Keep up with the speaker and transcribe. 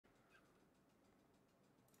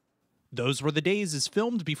Those Were the Days is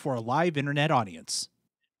filmed before a live internet audience.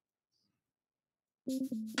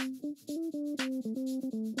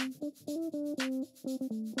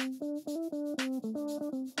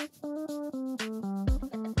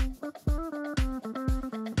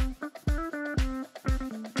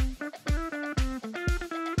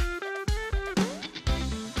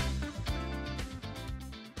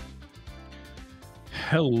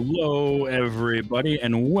 Hello, everybody,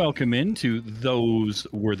 and welcome into Those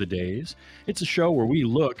Were the Days. It's a show where we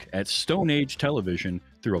look at Stone Age television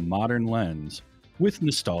through a modern lens with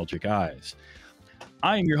nostalgic eyes.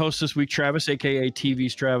 I am your host this week, Travis, aka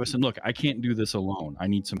TV's Travis, and look, I can't do this alone. I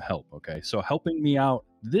need some help, okay? So helping me out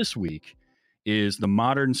this week is the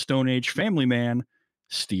modern Stone Age family man,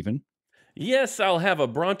 Steven. Yes, I'll have a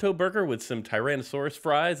Bronto burger with some Tyrannosaurus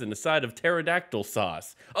fries and a side of pterodactyl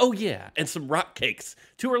sauce. Oh yeah, and some rock cakes.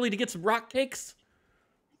 Too early to get some rock cakes?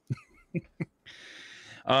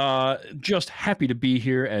 Just happy to be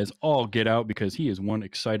here as all get out because he is one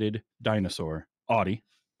excited dinosaur. Audie.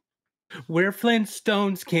 We're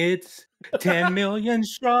Flintstones kids, 10 million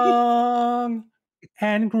strong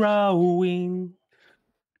and growing.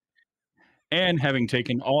 And having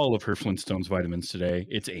taken all of her Flintstones vitamins today,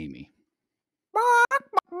 it's Amy.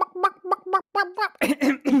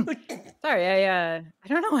 Sorry, I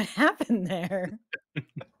don't know what happened there.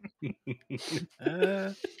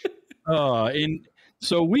 And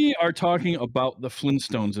so we are talking about the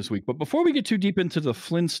Flintstones this week. But before we get too deep into the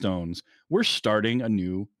Flintstones, we're starting a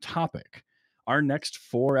new topic. Our next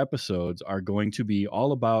 4 episodes are going to be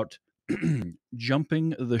all about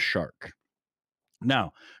jumping the shark.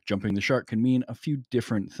 Now, jumping the shark can mean a few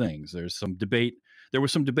different things. There was some debate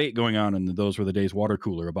going on in Those Were the Days water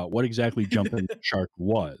cooler about what exactly jumping the shark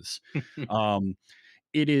was.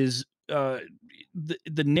 It is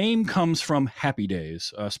the name comes from Happy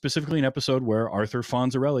Days, specifically an episode where Arthur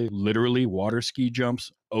Fonzarelli literally water ski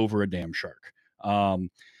jumps over a damn shark.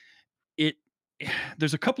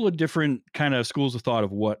 There's a couple of different kind of schools of thought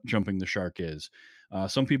of what jumping the shark is.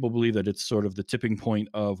 Some people believe that it's sort of the tipping point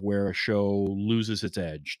of where a show loses its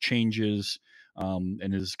edge, changes,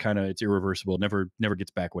 and is it's irreversible. Never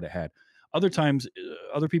gets back what it had. Other times,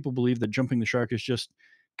 other people believe that jumping the shark is just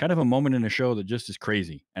kind of a moment in a show that just is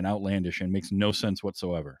crazy and outlandish and makes no sense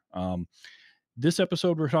whatsoever. This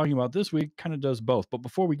episode we're talking about this week kind of does both. But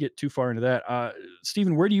before we get too far into that,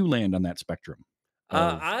 Stephen, where do you land on that spectrum?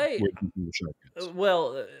 I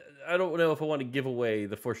don't know if I want to give away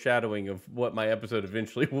the foreshadowing of what my episode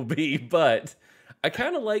eventually will be, but I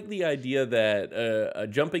kind of like the idea that a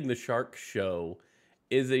Jumping the Shark show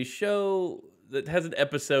is a show that has an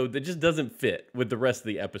episode that just doesn't fit with the rest of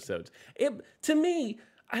the episodes. To me,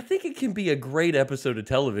 I think it can be a great episode of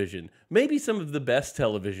television, maybe some of the best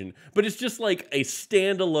television, but it's just like a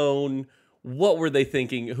standalone, what were they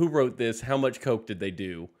thinking, who wrote this, how much coke did they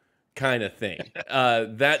do kind of thing.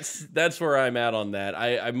 That's where I'm at on that.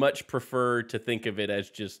 I much prefer to think of it as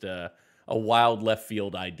just a wild left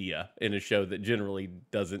field idea in a show that generally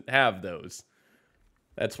doesn't have those.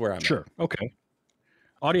 That's where I'm at. Sure. Okay.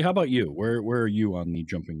 Audie, how about you? Where are you on the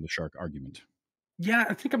jumping the shark argument? Yeah,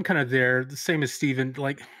 I think I'm kind of there, the same as Steven.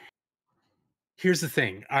 Like, here's the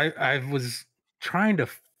thing. I was trying to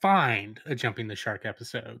find a Jumping the Shark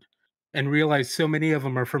episode and realized so many of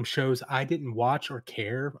them are from shows I didn't watch or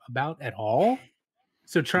care about at all.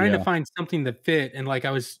 So trying to find something that fit, and like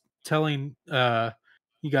I was telling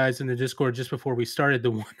you guys in the Discord just before we started,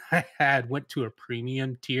 the one I had went to a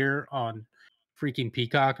premium tier on freaking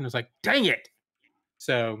Peacock, and I was like, dang it.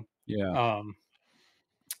 So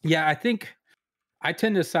I think I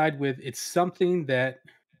tend to side with it's something that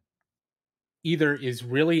either is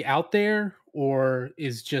really out there or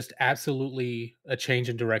is just absolutely a change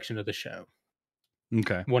in direction of the show.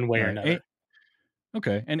 Okay. One way or another.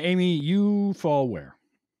 Okay. And Amy, you fall where?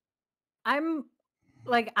 I'm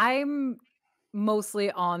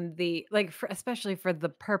mostly on the especially for the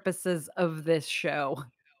purposes of this show.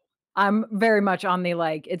 I'm very much on the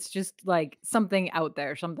it's just like something out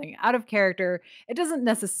there, something out of character. It doesn't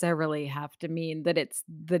necessarily have to mean that it's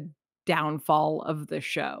the downfall of the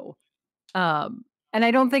show. And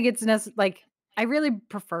I don't think it's I really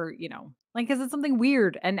prefer, because it's something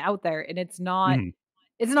weird and out there, and it's not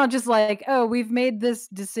just like, oh, we've made this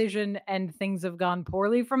decision and things have gone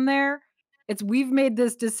poorly from there. It's we've made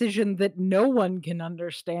this decision that no one can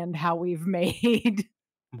understand how we've made.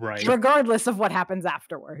 Right. Regardless of what happens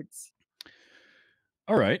afterwards.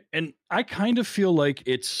 All right. And I kind of feel like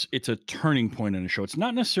it's a turning point in a show. It's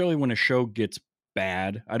not necessarily when a show gets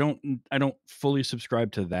bad. I don't fully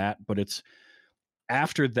subscribe to that, but it's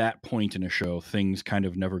after that point in a show, things kind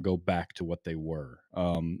of never go back to what they were.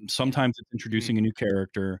 Sometimes it's introducing a new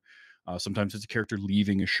character. Sometimes it's a character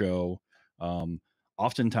leaving a show.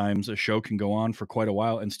 Oftentimes a show can go on for quite a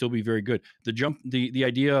while and still be very good. The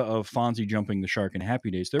idea of Fonzie jumping the shark in Happy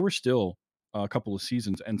Days, there were still a couple of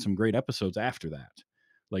seasons and some great episodes after that.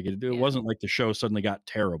 Like it Yeah. wasn't like the show suddenly got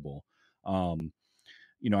terrible.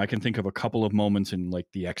 I can think of a couple of moments in like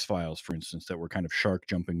the X-Files, for instance, that were kind of shark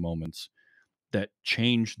jumping moments that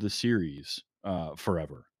changed the series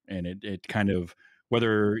forever. And it kind of,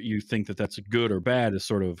 whether you think that that's good or bad is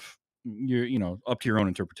sort of up to your own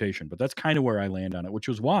interpretation. But that's kind of where I land on it, which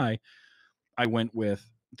was why I went with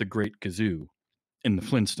the Great Gazoo in the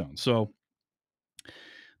Flintstones. So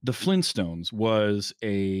the Flintstones was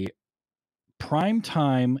a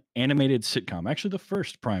primetime animated sitcom, actually the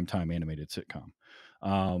first primetime animated sitcom.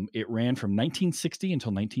 It ran from 1960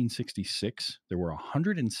 until 1966. There were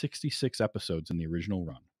 166 episodes in the original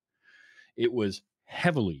run. It was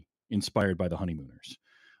heavily inspired by the Honeymooners.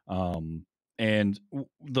 And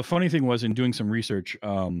the funny thing was, in doing some research,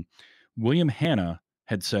 William Hanna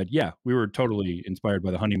had said, yeah, we were totally inspired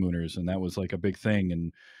by the Honeymooners, and that was like a big thing,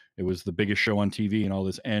 and it was the biggest show on TV and all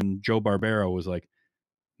this. And Joe Barbera was like,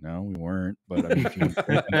 no, we weren't. But I mean, if you want to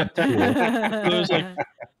say that, that's cool. So it was like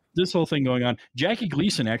this whole thing going on. Jackie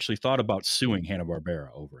Gleason actually thought about suing Hanna-Barbera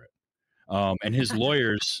over it. And his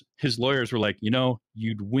lawyers were like,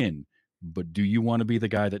 you'd win, but do you want to be the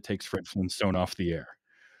guy that takes Fred Flintstone off the air?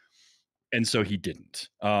 And so he didn't.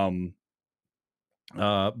 But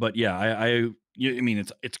yeah, I mean,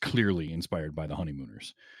 it's clearly inspired by the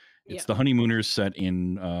Honeymooners. It's the Honeymooners set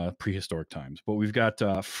in prehistoric times. But we've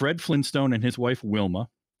got Fred Flintstone and his wife Wilma,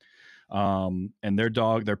 and their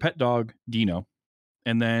pet dog Dino.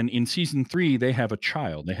 And then in season 3, they have a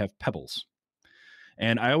child. They have Pebbles.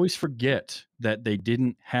 And I always forget that they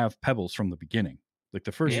didn't have Pebbles from the beginning. Like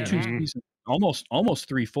the first 2 seasons, almost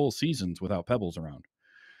 3 full seasons without Pebbles around.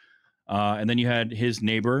 And then you had his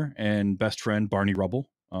neighbor and best friend, Barney Rubble,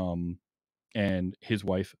 and his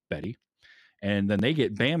wife, Betty. And then they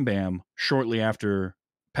get Bam Bam shortly after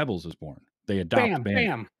Pebbles is born. They adopt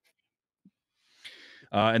Bam.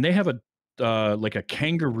 And they have like a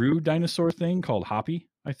kangaroo dinosaur thing called Hoppy,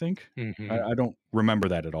 I think. Mm-hmm. I don't remember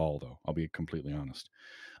that at all, though. I'll be completely honest.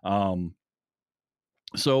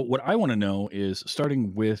 So what I want to know is,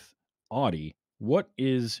 starting with Audie, what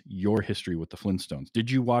is your history with the Flintstones?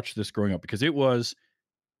 Did you watch this growing up? Because it was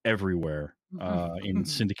everywhere in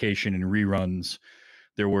syndication and reruns.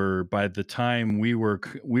 There were, by the time we were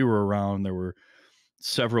around, there were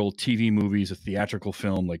several TV movies, a theatrical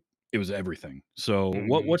film, like it was everything. So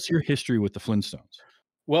what's your history with the Flintstones?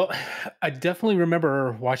 Well, I definitely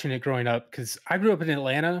remember watching it growing up because I grew up in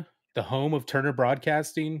Atlanta, the home of Turner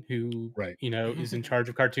Broadcasting, who, is in charge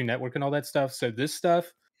of Cartoon Network and all that stuff. So this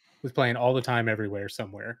stuff was playing all the time, everywhere,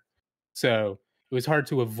 somewhere. So it was hard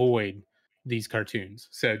to avoid these cartoons.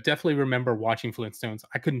 So definitely remember watching Flintstones.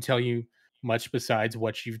 I couldn't tell you much besides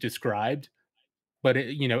what you've described, but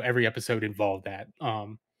every episode involved that.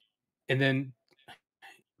 And then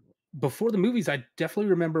before the movies, I definitely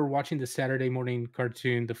remember watching the Saturday morning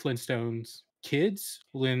cartoon, The Flintstones Kids,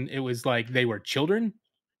 when it was like they were children.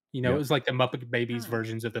 It was like the Muppet Babies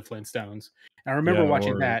versions of the Flintstones. And I remember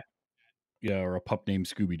watching that. Yeah, or A Pup Named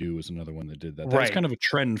Scooby-Doo was another one that did that. That was kind of a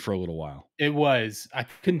trend for a little while. It was. I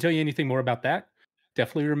couldn't tell you anything more about that.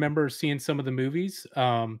 Definitely remember seeing some of the movies.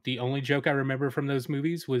 The only joke I remember from those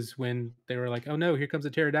movies was when they were like, oh no, here comes a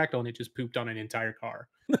pterodactyl, and it just pooped on an entire car.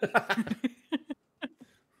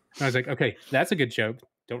 I was like, okay, that's a good joke.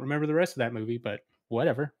 Don't remember the rest of that movie, but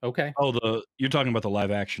whatever. Okay. Oh, you're talking about the live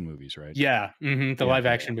action movies, right? Yeah. The live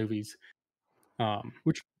action movies.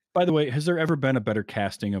 Which, by the way, has there ever been a better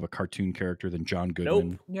casting of a cartoon character than John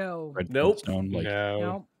Goodman? No. Flintstone?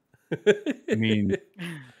 No. I mean,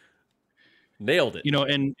 nailed it.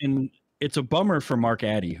 And it's a bummer for Mark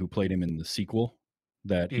Addy, who played him in the sequel,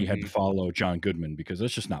 that he had to follow John Goodman, because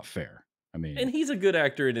that's just not fair. I mean, and he's a good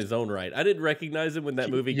actor in his own right. I didn't recognize him when that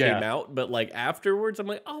movie came out, but like afterwards, I'm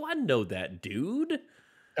like, oh, I know that dude.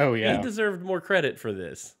 Oh yeah, he deserved more credit for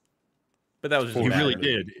this. But that was just he really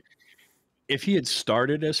did. If he had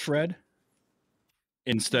started as Fred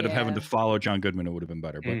instead of having to follow John Goodman, it would have been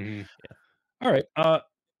better. But all right, how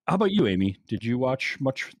about you, Amy? Did you watch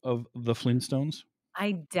much of the Flintstones?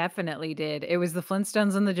 I definitely did. It was the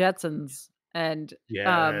Flintstones and the Jetsons. And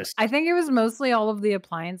yes. I think it was mostly all of the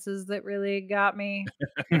appliances that really got me,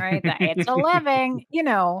 right? The it's a living,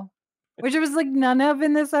 which it was like none of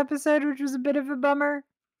in this episode, which was a bit of a bummer.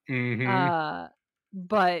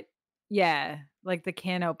 But yeah, like the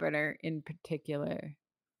can opener in particular,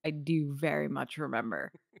 I do very much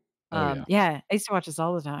remember. Yeah, I used to watch this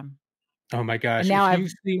all the time. Oh my gosh. And now I'm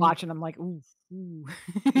watching, I'm like, ooh.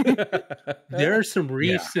 There are some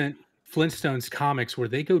recent Flintstones comics where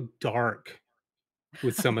they go dark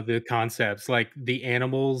with some of the concepts, like the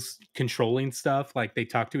animals controlling stuff. Like they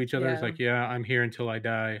talk to each other. It's Yeah. like, yeah, I'm here until I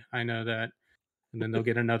die. I know that. And then they'll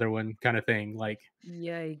get another one kind of thing. Like,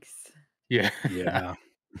 Yikes. yeah. Yeah.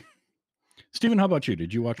 Steven, how about you?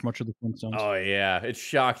 Did you watch much of the Flintstones? Oh yeah, it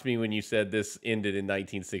shocked me when you said this ended in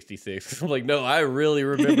 1966. I'm like, no, I really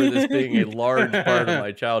remember this being a large part of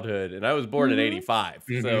my childhood, and I was born in Mhm. '85.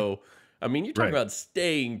 Mhm. So, I mean, you're talking Right. about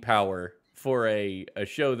staying power for a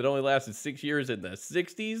show that only lasted 6 years in the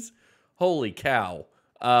 '60s. Holy cow!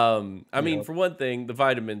 I mean, Yep. for one thing, the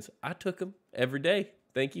vitamins I took them every day.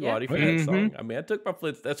 Thank you, Yeah. Audie, for Yeah. that song. I mean, I took my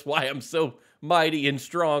Flintstones. That's why I'm so mighty and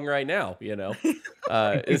strong right now. You know,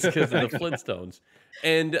 it's because of the Flintstones.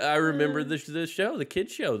 And I remember the show, the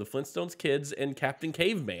kids show, the Flintstones Kids and Captain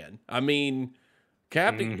Caveman. I mean,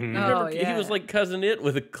 Captain, Mhm. remember Oh, he yeah. was like cousin It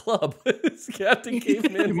with a club. Captain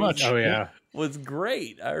Caveman Pretty much. Oh, yeah. was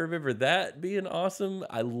great. I remember that being awesome.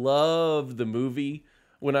 I love the movie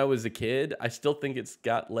when I was a kid. I still think it's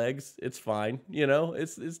got legs. It's fine. You know,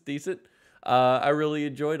 it's decent. I really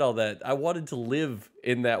enjoyed all that. I wanted to live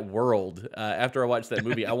in that world after I watched that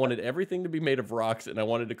movie. I wanted everything to be made of rocks, and I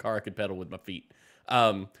wanted a car I could pedal with my feet.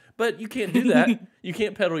 But you can't do that. You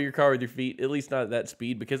can't pedal your car with your feet, at least not at that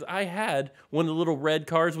speed, because I had one of the little red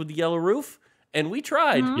cars with the yellow roof, and we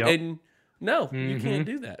tried, Mhm. Yep. and no, you can't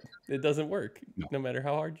do that. It doesn't work, no matter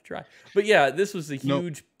how hard you try. But yeah, this was a Nope.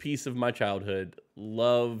 huge piece of my childhood.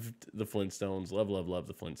 Loved the Flintstones. Love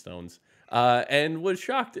the Flintstones. And was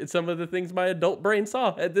shocked at some of the things my adult brain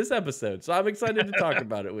saw at this episode. So I'm excited to talk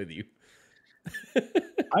about it with you.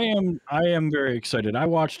 I am very excited. I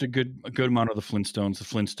watched a good amount of the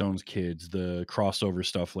Flintstones Kids, the crossover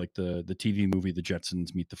stuff like the TV movie The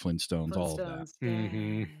Jetsons Meet the Flintstones, all of that.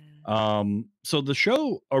 Flintstones. Yeah. Mhm. So the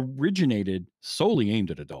show originated solely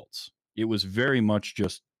aimed at adults. It was very much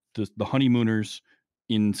just the honeymooners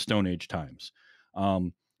in Stone Age times.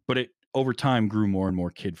 But it over time grew more and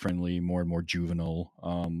more kid friendly, more and more juvenile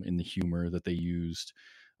in the humor that they used.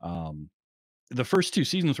 The first 2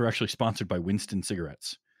 seasons were actually sponsored by Winston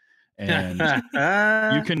cigarettes. And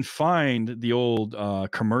you can find the old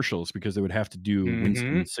commercials because they would have to do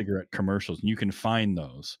Winston cigarette commercials, and you can find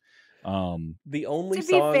those. The only To be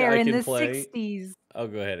song fair, I in can the play. 60s, Oh,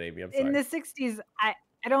 go ahead, Amy. I'm in sorry. the 60s,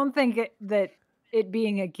 I don't think that it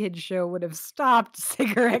being a kid's show would have stopped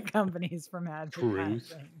cigarette companies from Truth.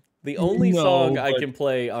 advertising. The only No, song I but- can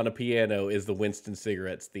play on a piano is the Winston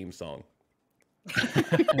Cigarettes theme song.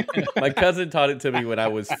 My cousin taught it to me when I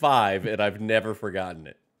was 5, and I've never forgotten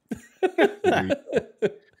it.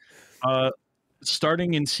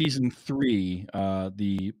 Starting in season 3,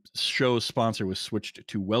 the show's sponsor was switched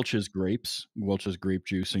to Welch's grapes, Welch's grape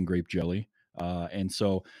juice and grape jelly. And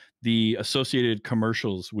so the associated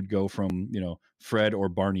commercials would go from, Fred or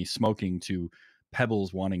Barney smoking to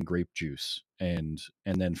Pebbles wanting grape juice. And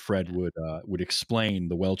then Fred would explain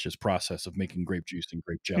the Welch's process of making grape juice and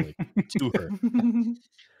grape jelly to her.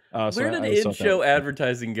 So Where I did always thought that in-show was-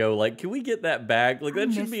 advertising go? Like, can we get that back? Like, I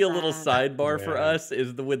that should miss be a little that. sidebar for Yeah. us,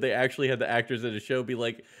 is when they actually had the actors at a show be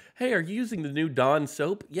like, hey, are you using the new Dawn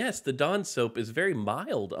soap? Yes, the Dawn soap is very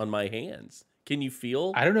mild on my hands. Can you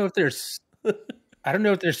feel? I don't know if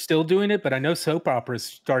they're still doing it, but I know soap operas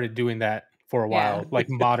started doing that for a Yeah. while, like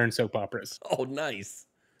modern soap operas. Oh, nice.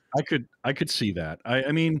 I could see that.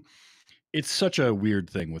 I mean, it's such a weird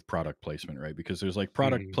thing with product placement, right? Because there's like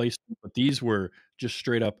product Mhm. placement, but these were just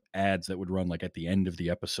straight up ads that would run like at the end of the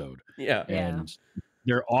episode. Yeah. Yeah. And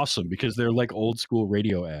they're awesome because they're like old school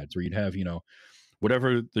radio ads where you'd have,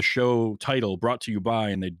 whatever the show title brought to you by,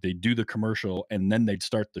 and they do the commercial and then they'd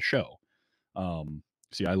start the show.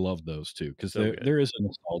 See, I love those too because So good. there is a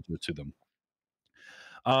nostalgia to them.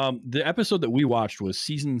 The episode that we watched was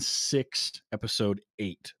season 6, episode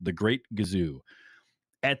 8, The Great Gazoo.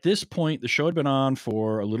 At this point, the show had been on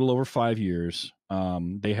for a little over 5 years.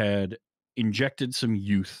 They had injected some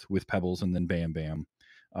youth with Pebbles and then Bam Bam.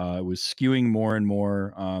 It was skewing more and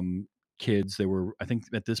more kids. I think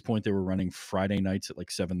at this point they were running Friday nights at like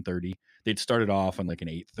 7:30. They'd started off on like an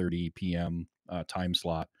 8:30 p.m. Time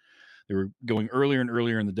slot. They were going earlier and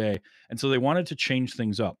earlier in the day, and so they wanted to change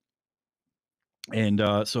things up. And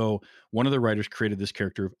so one of the writers created this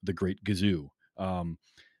character, the Great Gazoo.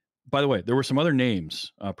 By the way, there were some other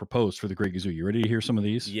names proposed for the Great Gazoo. You ready to hear some of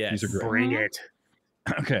these? Yes. These are great. Bring it.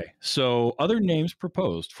 Okay, so other names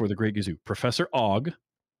proposed for the Great Gazoo: Professor Og,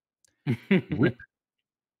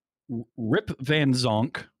 Rip Van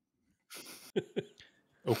Zonk,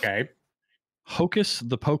 Okay. Hocus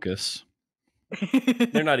the Pocus,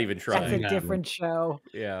 They're not even That's trying. a different show.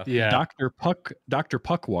 Yeah. Yeah. Dr.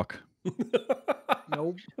 Puckwuck,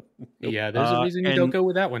 Nope. Yeah. There's a reason you don't and- go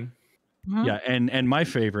with that one. Mhm. Yeah, and my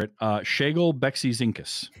favorite, Shaggle Bexy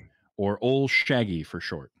Zinkus, or Ol Shaggy for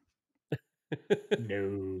short.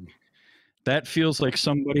 No. That feels like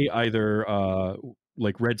somebody either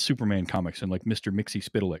like read Superman comics and like Mr. Mixie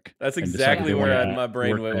Spitalik That's and decided exactly they where wanted to my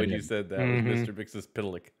brain work went that when you in. said that, was Mr. Mix's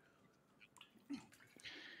Pitalik.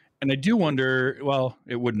 And I do wonder, well,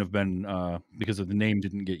 it wouldn't have been because of the name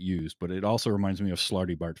didn't get used, but it also reminds me of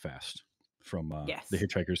Slarty Bartfast from Yes. The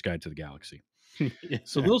Hitchhiker's Guide to the Galaxy. Yeah.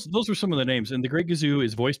 So those were some of the names. And the Great Gazoo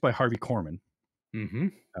is voiced by Harvey Korman,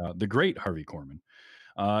 the great Harvey Korman.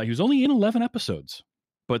 He was only in 11 episodes,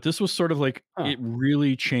 but this was sort of like, it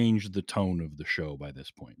really changed the tone of the show by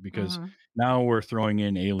this point, because Mhm. now we're throwing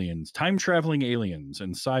in aliens, time-traveling aliens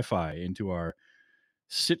and sci-fi into our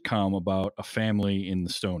sitcom about a family in the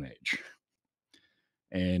Stone Age.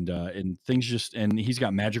 And things just, and he's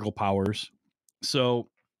got magical powers. So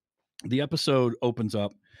the episode opens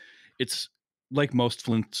up. It's like most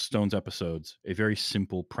Flintstones episodes, a very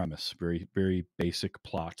simple premise, very, very basic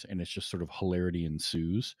plot, and it's just sort of hilarity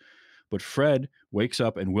ensues. But Fred wakes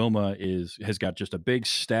up and Wilma has got just a big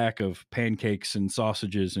stack of pancakes and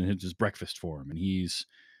sausages and his breakfast for him, and he's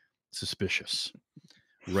suspicious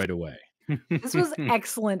right away. This was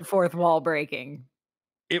excellent fourth wall breaking.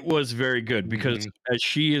 It was very good because as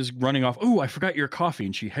she is running off, oh, I forgot your coffee,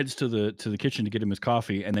 and she heads to the kitchen to get him his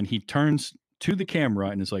coffee, and then he turns to the camera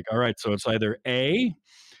and is like, all right, so it's either A,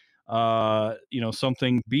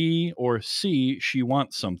 something, B, or C, she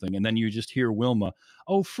wants something. And then you just hear Wilma,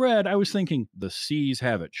 oh, Fred, I was thinking the C's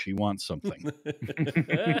have it. She wants something.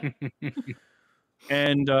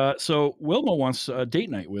 And so Wilma wants a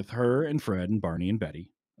date night with her and Fred and Barney and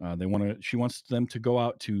Betty. She wants them to go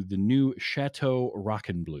out to the new Chateau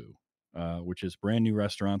Rockin' Blue, which is a brand new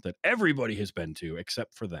restaurant that everybody has been to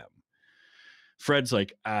except for them. Fred's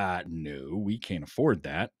like, no, we can't afford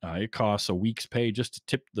that. It costs a week's pay just to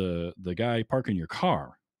tip the guy parking your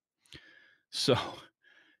car. So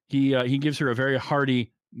he gives her a very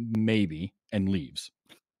hearty maybe and leaves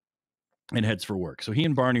and heads for work. So he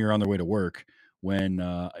and Barney are on their way to work when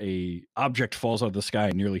a object falls out of the sky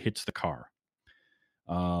and nearly hits the car.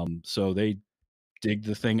 So they dig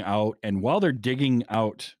the thing out, and while they're digging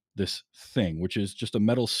out this thing, which is just a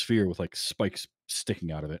metal sphere with like spikes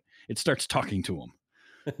sticking out of it, it starts talking to them.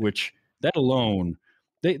 Which that alone,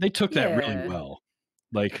 they took that really well.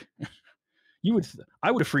 Like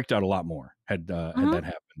I would have freaked out a lot more had that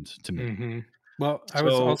happened to me. Well, I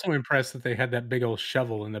was also impressed that they had that big old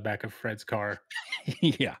shovel in the back of Fred's car.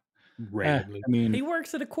 Yeah, randomly. I mean, he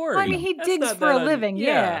works at a quarry. I mean, he digs for a living.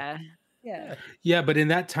 Yeah. Yeah, but in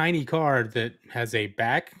that tiny car that has a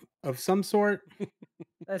back of some sort,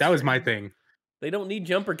 that was my thing. They don't need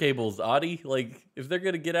jumper cables, Audie. Like, if they're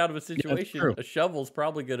going to get out of a situation, a shovel's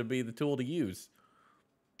probably going to be the tool to use.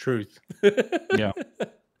 Truth. Yeah.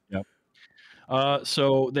 Yep.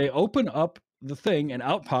 So they open up the thing, and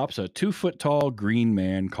out pops a 2-foot-tall green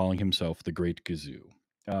man calling himself the Great Gazoo.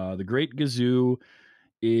 The Great Gazoo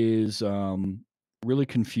is really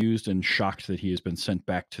confused and shocked that he has been sent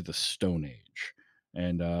back to the Stone Age,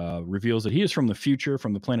 and reveals that he is from the future,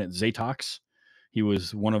 from the planet Zatox. He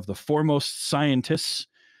was one of the foremost scientists,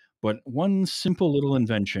 but one simple little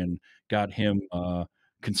invention got him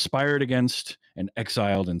conspired against and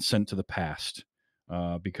exiled and sent to the past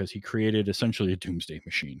because he created essentially a doomsday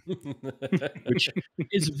machine, which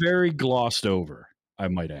is very glossed over, I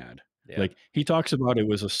might add. Yeah. Like, he talks about it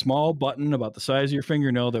was a small button about the size of your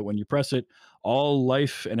fingernail that when you press it, all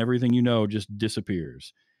life and everything you know just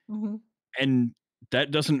disappears. And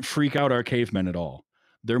that doesn't freak out our cavemen at all.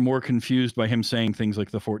 They're more confused by him saying things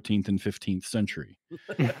like the 14th and 15th century.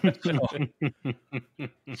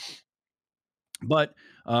 But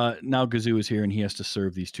now Gazoo is here, and he has to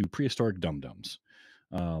serve these two prehistoric dum-dums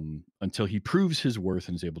until he proves his worth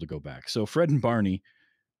and is able to go back. So Fred and Barney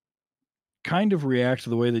kind of react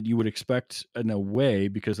the way that you would expect in a way,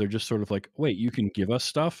 because they're just sort of like, wait, you can give us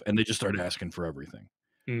stuff? And they just start asking for everything.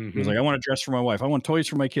 He's like, I want a dress for my wife. I want toys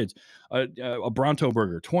for my kids. A Bronto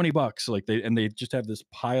burger, $20. Like they just have this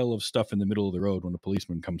pile of stuff in the middle of the road when a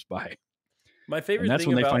policeman comes by. My favorite and that's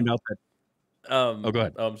thing when about, they find out that. Oh, go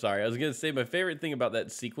ahead. Oh, I'm sorry. I was going to say my favorite thing about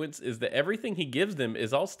that sequence is that everything he gives them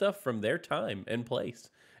is all stuff from their time and place.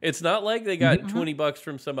 It's not like they got $20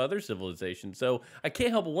 from some other civilization. So I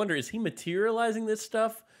can't help but wonder, is he materializing this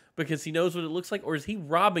stuff because he knows what it looks like, or is he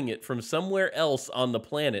robbing it from somewhere else on the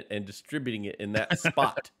planet and distributing it in that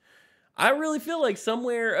spot? I really feel like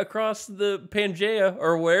somewhere across the Pangea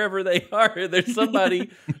or wherever they are, there's somebody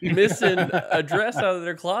missing a dress out of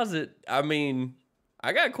their closet. I mean,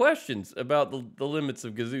 I got questions about the limits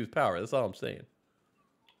of Gazoo's power. That's all I'm saying.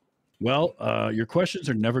 Well, your questions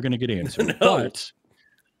are never going to get answered. No. But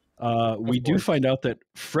we do course. find out that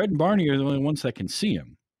Fred and Barney are the only ones that can see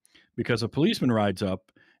him, because a policeman rides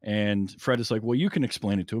up and Fred is like, well, you can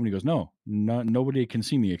explain it to him. And he goes, no, nobody can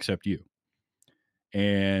see me except you.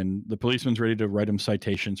 And the policeman's ready to write him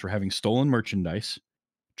citations for having stolen merchandise,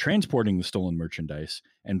 transporting the stolen merchandise,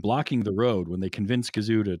 and blocking the road when they convince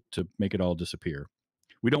Gazoo to make it all disappear.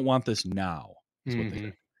 We don't want this now, is what they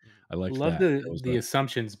say. I like Love that. the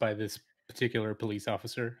assumptions by this particular police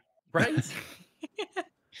officer. Right?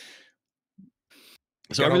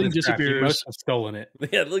 So everything disappears. He must have stolen it.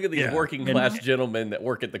 Yeah, look at these Yeah. working class gentlemen that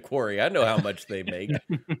work at the quarry. I know how much they make.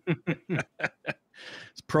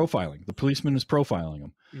 It's profiling. The policeman is profiling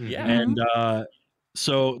him. Yeah. And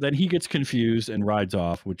so then he gets confused and rides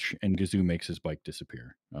off, and Gazoo makes his bike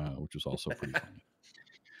disappear, which was also pretty funny.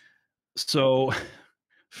 So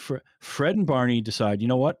Fred and Barney decide, you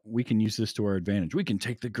know what? We can use this to our advantage. We can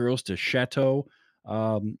take the girls to Chateau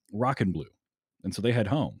Rockin' Blue. And so they head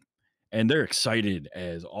home. And they're excited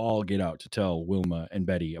as all get out to tell Wilma and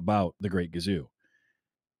Betty about the Great Gazoo.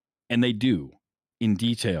 And they do in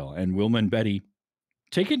detail. And Wilma and Betty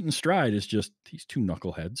take it in stride as just these two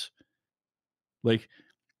knuckleheads. Like,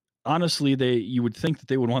 honestly, you would think that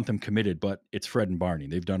they would want them committed, but it's Fred and Barney.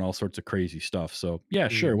 They've done all sorts of crazy stuff. So yeah,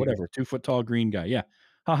 sure, whatever. 2 foot tall green guy. Yeah.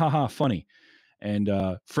 Ha ha ha. Funny. And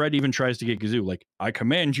Fred even tries to get Gazoo, like, I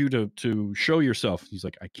command you to show yourself. He's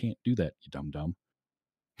like, I can't do that, you dum-dum.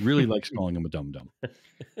 Really likes calling him a dum-dum.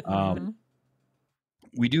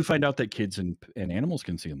 We do find out that kids and animals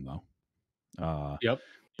can see them, though. Yep.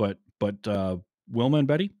 But Wilma and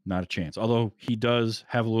Betty, not a chance. Although he does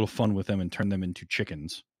have a little fun with them and turn them into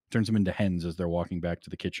chickens. Turns them into hens as they're walking back to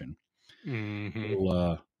the kitchen.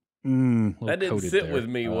 Little That didn't sit there. with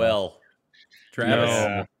me well, Travis.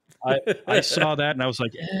 No. I saw that and I was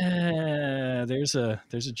like, there's a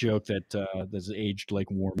joke that's aged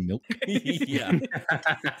like warm milk. Yeah.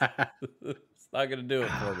 It's not going to do it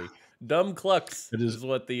for me. Dumb clucks is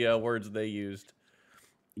what the words they used.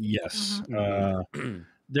 Yes.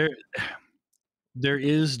 There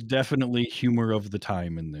is definitely humor of the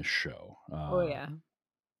time in this show. Oh yeah.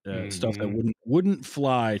 Stuff that wouldn't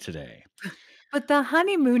fly today. But the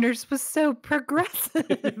Honeymooners was so progressive.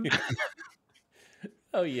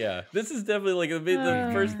 Oh yeah, this is definitely like the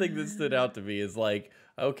first thing that stood out to me is like,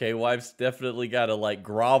 okay, wife's definitely got to like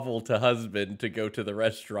grovel to husband to go to the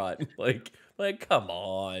restaurant. like come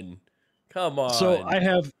on. So I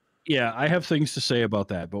have things to say about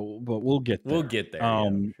that, but we'll get there. We'll get there. Yeah,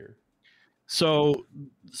 sure. So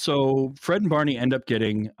Fred and Barney end up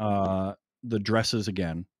getting the dresses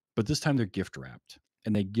again, but this time they're gift wrapped,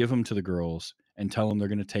 and they give them to the girls and tell them they're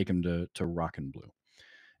going to take them to Rockin' Blue.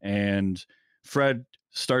 And Fred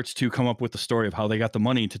starts to come up with the story of how they got the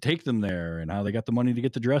money to take them there and how they got the money to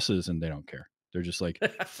get the dresses, and they don't care. They're just like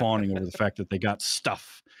fawning over the fact that they got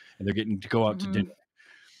stuff and they're getting to go out to dinner.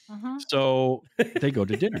 So they go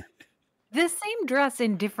to dinner. The same dress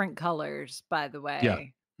in different colors, by the way. Yeah.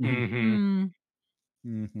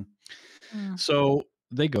 So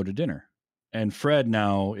they go to dinner, and Fred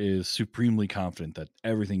now is supremely confident that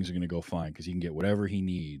everything's going to go fine because he can get whatever he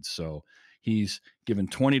needs. So he's given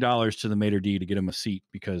 $20 to the maitre d' to get him a seat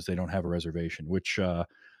because they don't have a reservation, which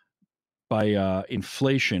by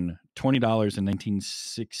inflation, $20 in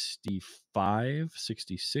 1965,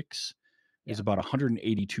 66 is about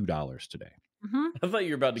 $182 today. I thought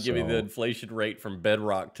you were about to give me the inflation rate from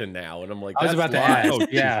Bedrock to now, and I'm like, I was about to ask. Oh,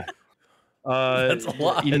 yeah. That's a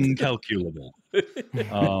lot. Incalculable.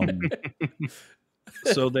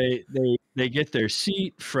 So they get their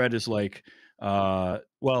seat. Fred is like,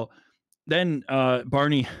 well, then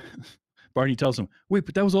Barney tells him, wait,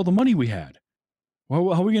 but that was all the money we had.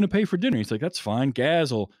 Well, how are we going to pay for dinner? He's like, that's fine.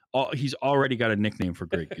 Gaz he's already got a nickname for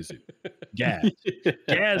Great Gazoo. Gaz.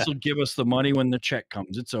 Gaz will give us the money when the check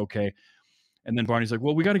comes. It's okay. And then Barney's like,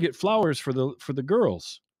 well, we got to get flowers for the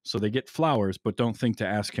girls. So they get flowers, but don't think to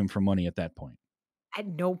ask him for money at that point. At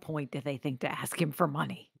no point did they think to ask him for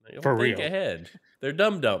money. They don't For think real. ahead. They're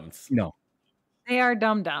dum-dums. No. They are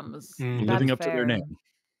dum-dums. Living up to their name.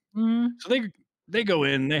 So they go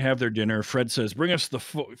in, they have their dinner. Fred says, bring us the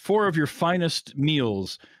 4 of your finest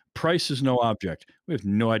meals. Price is no object. We have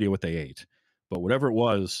no idea what they ate. But whatever it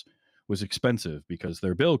was expensive because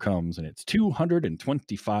their bill comes and it's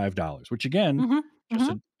 $225, which again,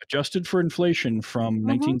 adjusted for inflation from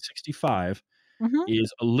 1965,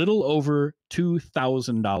 is a little over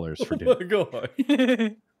 $2,000 for dinner. Go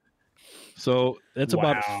on. So that's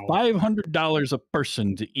about $500 a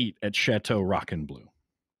person to eat at Chateau Rockin' Blue.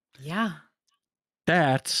 Yeah.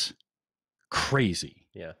 That's crazy.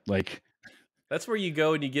 Yeah. Like, that's where you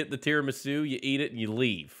go and you get the tiramisu, you eat it, and you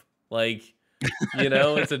leave. Like,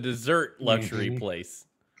 it's a dessert luxury place.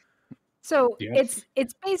 So Yes.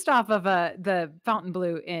 it's based off of the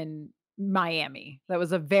Fontainebleau in Miami. That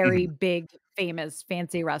was a very Mhm. big, famous,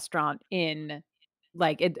 fancy restaurant in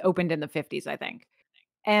like it opened in the 50s, I think.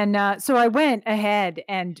 And so I went ahead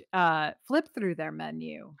and flipped through their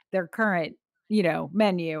menu, their current,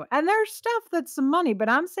 menu, and there's stuff that's some money, but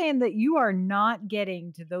I'm saying that you are not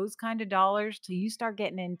getting to those kind of dollars till you start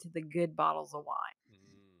getting into the good bottles of wine.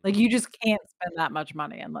 Like you just can't spend that much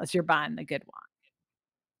money unless you're buying the good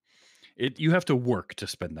wine. You have to work to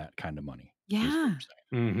spend that kind of money. Is what Yeah. you're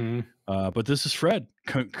saying. Mm-hmm. But this is Fred,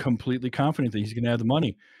 completely confident that he's going to have the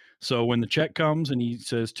money. So when the check comes and he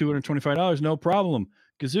says $225, no problem.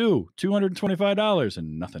 Gazoo, $225,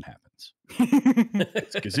 and nothing happens.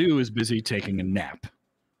 Gazoo is busy taking a nap.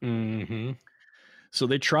 Mm-hmm. So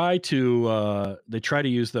they try to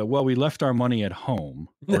use we left our money at home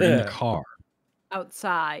or in the car.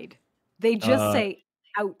 Outside. They just Uh, say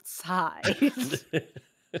outside.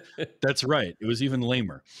 That's right. It was even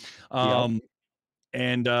lamer.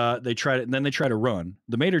 And they try to, and then they try to run.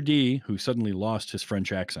 The maitre d', who suddenly lost his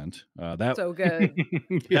French accent, that So good.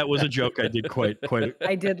 that was a joke I did quite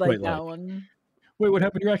I did like quite that like. one. Wait, what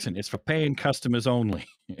happened to your accent? It's for paying customers only,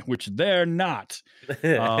 which they're not.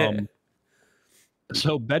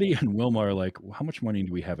 So Betty and Wilma are like, well, how much money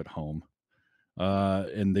do we have at home?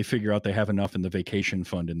 And they figure out they have enough in the vacation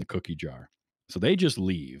fund in the cookie jar. So they just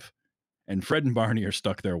leave. And Fred and Barney are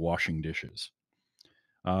stuck there washing dishes.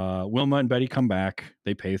 Wilma and Betty come back.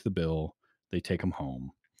 They pay the bill. They take them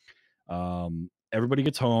home. Everybody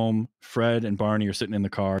gets home. Fred and Barney are sitting in the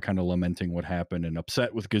car, kind of lamenting what happened and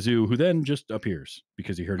upset with Gazoo, who then just appears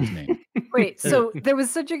because he heard his name. Wait, so there was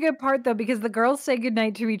such a good part though, because the girls say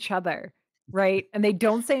goodnight to each other, right? And they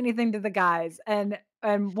don't say anything to the guys. And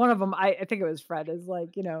one of them, I think it was Fred, is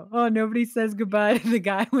like, oh, nobody says goodbye to the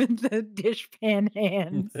guy with the dishpan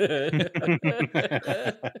hands.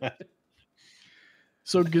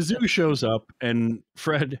 So Gazoo shows up, and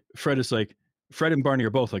Fred is like, Fred and Barney are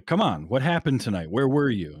both like, come on, what happened tonight? Where were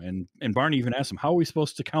you? And Barney even asks him, how are we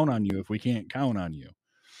supposed to count on you if we can't count on you?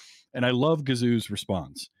 And I love Gazoo's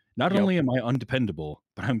response. Not only am I undependable,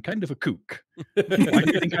 but I'm kind of a kook. Why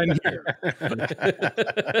do you think I'm here?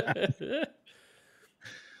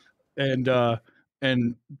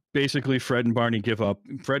 And basically Fred and Barney give up.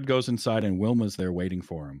 Fred goes inside and Wilma's there waiting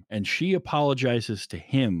for him. And she apologizes to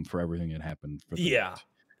him for everything that happened. For the night.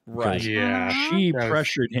 Right. Yeah. She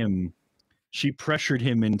pressured him. She pressured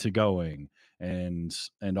him into going and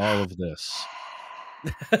all of this.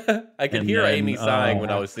 I could hear Amy sighing when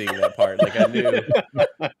I was seeing that part. Like I knew.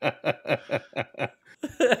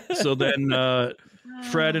 So then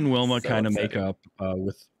Fred and Wilma So kind of upsetting. make up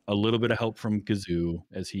with a little bit of help from Gazoo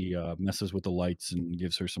as he messes with the lights and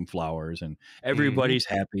gives her some flowers, and everybody's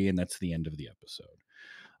happy, and that's the end of the episode.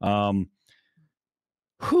 Oh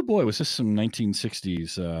boy, was this some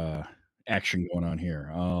 1960s action going on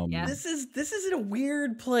here? Yeah. This is in a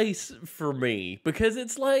weird place for me because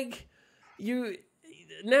it's like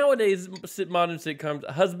nowadays modern sitcoms,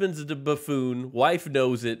 husband's the buffoon, wife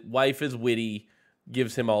knows it, wife is witty,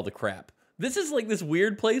 gives him all the crap. This is like this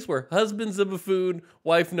weird place where husband's a buffoon,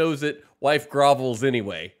 wife knows it, wife grovels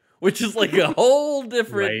anyway, which is like a whole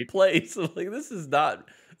different place. Like this is not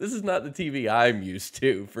the TV I'm used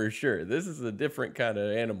to for sure. This is a different kind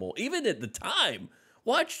of animal. Even at the time,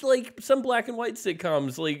 watch like some black and white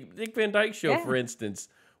sitcoms, like Dick Van Dyke Show, for instance,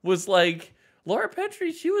 was like Laura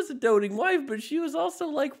Petrie. She was a doting wife, but she was also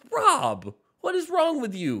like, Rob, what is wrong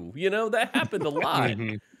with you? That happened a lot.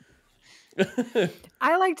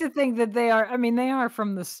 I like to think that they are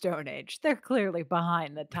from the Stone Age. They're clearly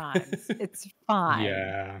behind the times. It's fine.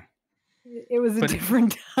 Yeah. It was a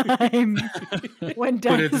different time when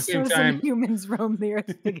dinosaurs and humans roamed the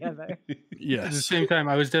earth together. Yes. At the same time,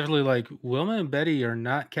 I was definitely like, Wilma and Betty are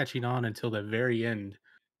not catching on until the very end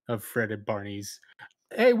of Fred and Barney's.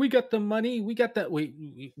 Hey, we got the money. We got that.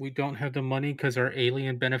 We don't have the money because our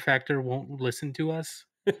alien benefactor won't listen to us.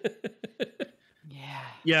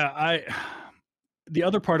 Yeah, the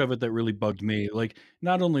other part of it that really bugged me, like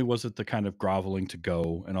not only was it the kind of groveling to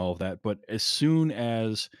go and all of that, but as soon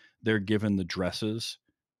as they're given the dresses,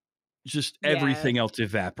 just everything else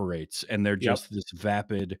evaporates and they're just this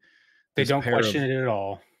vapid. They don't question it at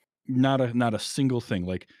all. Not a single thing.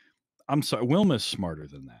 Like, I'm sorry, Wilma's smarter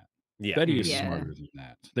than that. Yeah. Betty is smarter than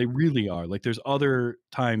that. They really are. Like there's other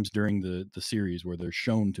times during the series where they're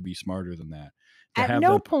shown to be smarter than that. At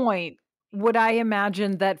no point would I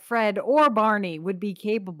imagine that Fred or Barney would be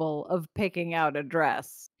capable of picking out a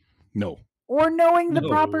dress. No. Or knowing the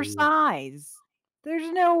proper size. There's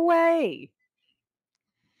no way.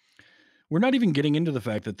 We're not even getting into the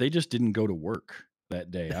fact that they just didn't go to work.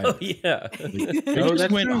 that day. Oh yeah. They Oh, just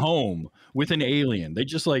that's went true. home with an alien. They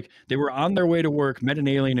just they were on their way to work, met an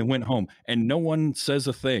alien, and went home, and no one says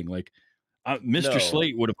a thing. Mr. No.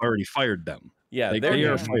 Slate would have already fired them. Yeah, They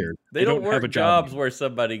they're are fired. they don't have a work job jobs anymore. where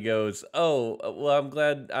somebody goes, "Oh, well, I'm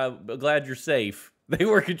glad you're safe." They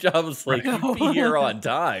work at jobs like you be here on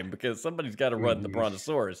time because somebody's got to run the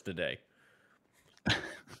brontosaurus today.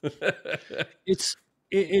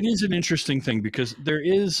 It is an interesting thing because there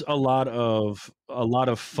is a lot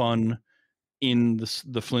of fun in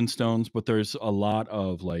the Flintstones, but there's a lot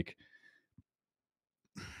of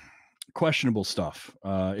questionable stuff.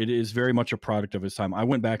 It is very much a product of its time. I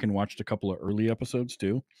went back and watched a couple of early episodes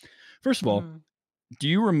too. First of all, do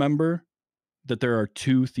you remember that there are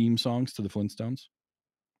 2 theme songs to the Flintstones?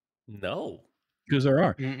 No. Because there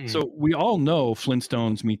are. Mm-mm. So we all know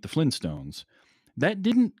Flintstones Meet the Flintstones. That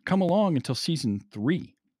didn't come along until season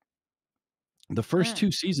 3. The first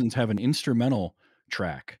 2 seasons have an instrumental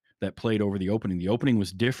track that played over the opening. The opening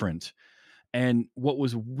was different. And what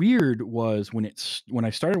was weird was when I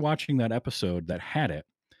started watching that episode that had it,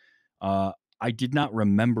 I did not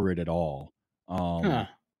remember it at all. Huh.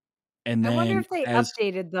 And I wonder then if they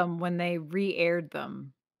updated them when they re-aired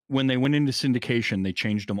them. when they went into syndication, they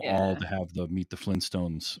changed them all Yeah. to have the Meet the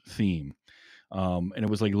Flintstones theme. And it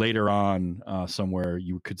was later on somewhere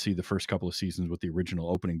you could see the first couple of seasons with the original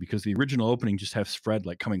opening, because the original opening just has Fred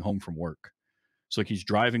coming home from work. So he's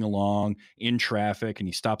driving along in traffic and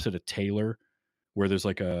he stops at a tailor where there's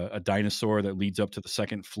a dinosaur that leads up to the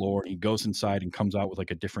second floor. He goes inside and comes out with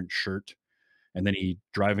a different shirt. And then he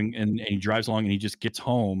drives along and he just gets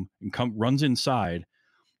home and runs inside.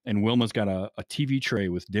 And Wilma's got a TV tray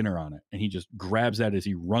with dinner on it. And he just grabs that as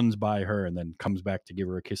he runs by her and then comes back to give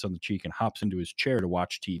her a kiss on the cheek and hops into his chair to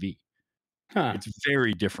watch TV. Huh. It's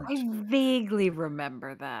very different. I vaguely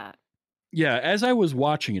remember that. Yeah, as I was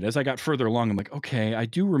watching it, as I got further along, I'm like, okay, I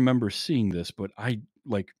do remember seeing this, but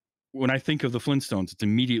when I think of the Flintstones, it's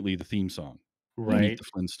immediately the theme song. Meet Right. the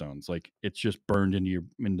Flintstones. It's just burned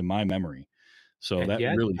into my memory. So And that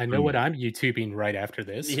yet, really I threw know what me. I'm YouTubing right after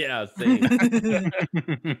this. Yeah, same.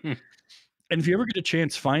 And if you ever get a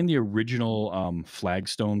chance, find the original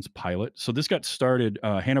Flagstones pilot. So this got started,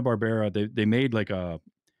 Hanna-Barbera, they made a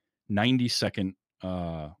 90-second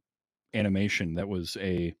animation that was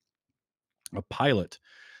a pilot.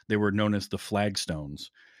 They were known as the Flagstones.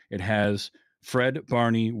 It has Fred,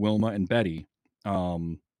 Barney, Wilma, and Betty.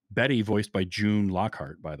 Betty voiced by June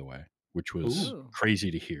Lockhart, by the way, which was Ooh.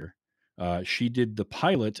 crazy to hear. She did the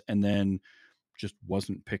pilot and then just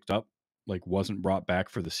wasn't picked up, wasn't brought back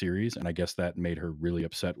for the series. And I guess that made her really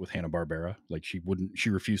upset with Hanna-Barbera. She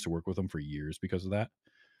refused to work with them for years because of that.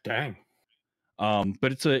 Dang.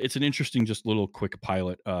 But it's an interesting, just little quick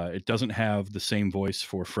pilot. It doesn't have the same voice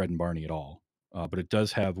for Fred and Barney at all, but it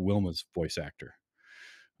does have Wilma's voice actor.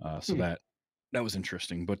 So that was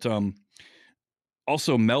interesting. But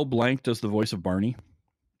also Mel Blanc does the voice of Barney,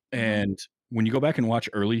 and when you go back and watch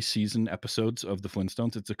early season episodes of the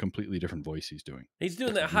Flintstones, it's a completely different voice he's doing. He's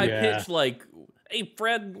doing that high pitched, "Hey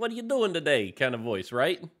Fred, what are you doing today?" kind of voice,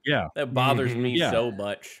 right? Yeah, That bothers me Yeah. so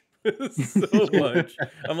much. So much.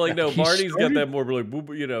 I'm like, no, He Barney's got started- that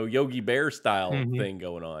more Yogi Bear style thing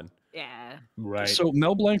going on. Yeah. Right. So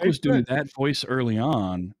Mel Blanc Very was doing good. that voice early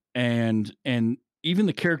on, and even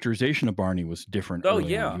the characterization of Barney was different. Oh, early on.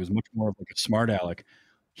 yeah. He was much more of a smart aleck.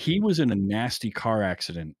 He was in a nasty car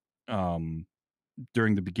accident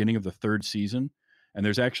during the beginning of the 3rd season, and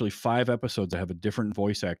there's actually 5 episodes that have a different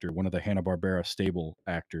voice actor, one of the Hanna-Barbera stable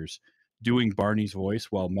actors, doing Barney's voice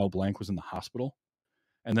while Mel Blanc was in the hospital.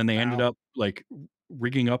 And then they ended Wow. up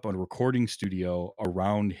rigging up a recording studio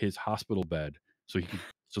around his hospital bed so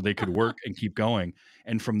they could work and keep going.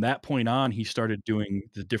 And from that point on, he started doing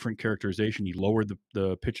the different characterization. He lowered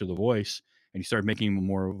the pitch of the voice and he started making him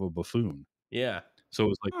more of a buffoon. Yeah, So it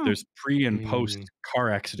was there's pre and post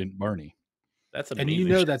car accident Barney. that's And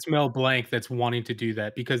amazing. that's Mel Blanc that's wanting to do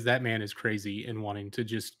that because that man is crazy and wanting to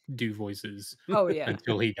just do voices Oh yeah.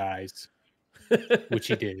 until he dies, which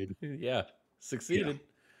he did. Yeah, succeeded.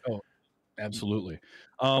 Oh, absolutely.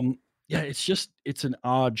 Yeah, it's an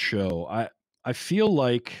odd show. I feel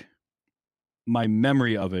like my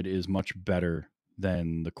memory of it is much better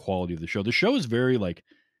than the quality of the show. The show is very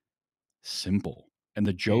simple, and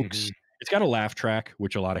the jokes, it's got a laugh track,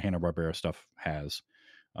 which a lot of Hanna-Barbera stuff has.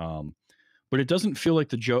 But it doesn't feel like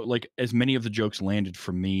the joke, as many of the jokes landed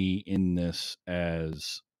for me in this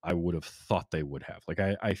as I would have thought they would have.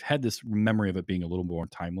 I've had this memory of it being a little more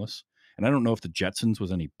timeless. And I don't know if the Jetsons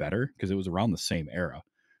was any better because it was around the same era. I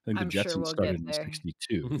think the I'm sure Jetsons we'll started get in there.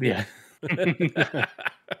 62. Yeah.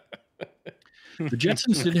 The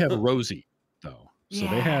Jetsons did have Rosie, though. So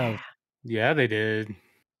they have Yeah, they did.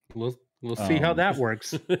 We'll see how that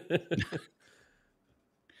works.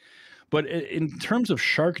 But in terms of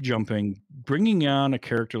shark jumping, bringing on a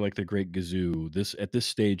character like the Great Gazoo, at this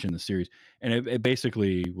stage in the series, and it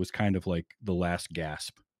basically was kind of like the last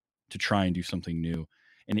gasp to try and do something new,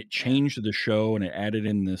 and it Yeah. changed the show, and it added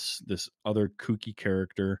in this other kooky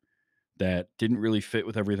character that didn't really fit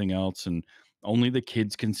with everything else, and only the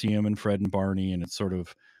kids can see him and Fred and Barney, and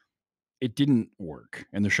it didn't work,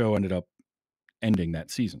 and the show ended up ending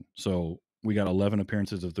that season. So we got 11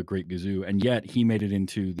 appearances of the Great Gazoo, and yet he made it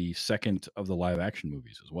into the second of the live action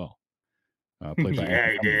movies as well, played by Yeah,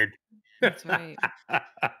 Alan he Cumming. did. That's right.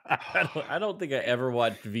 I don't think I ever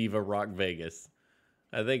watched Viva Rock Vegas.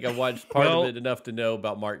 I think I watched part of Well- it enough to know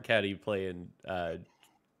about Mark Caddy playing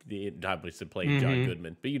obviously playing John Mhm.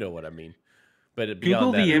 Goodman, but you know what I mean. But Google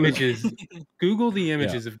beyond that, the it was- images. Google the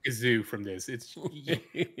images of Gazoo from this. It's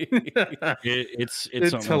It's it's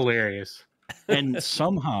something else. hilarious. And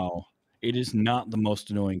somehow it is not the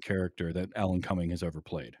most annoying character that Alan Cumming has ever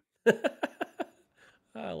played.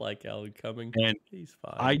 I like Alan Cumming. And He's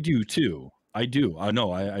fine. I do too. I do. I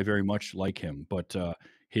know. I very much like him, but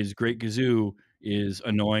his Great Gazoo is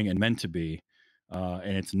annoying and meant to be,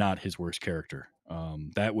 and it's not his worst character.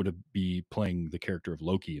 That would be playing the character of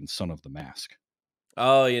Loki in Son of the Mask.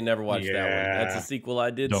 Oh, you never watched that one. That's Yeah. a sequel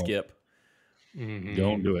I did Don't. skip. Mhm.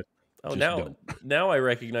 Don't do it. Oh, Just now I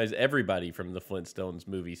recognize everybody from the Flintstones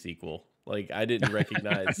movie sequel. Like I didn't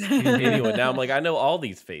recognize anyone. Now I'm like, I know all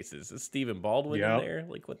these faces. Is Stephen Baldwin Yep. in there?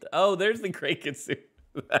 Like what the Oh, there's the Great Gazoo.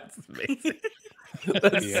 That's amazing.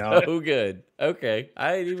 That's Yeah. so good. Okay.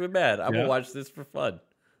 I ain't even mad. I'm Yeah. gonna watch this for fun.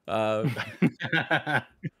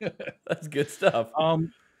 That's good stuff.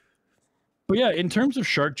 But yeah, in terms of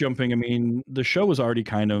shark jumping, I mean, the show was already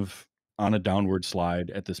kind of on a downward slide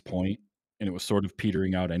at this point, and it was sort of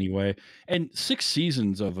petering out anyway. And 6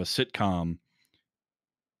 seasons of a sitcom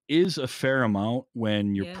is a fair amount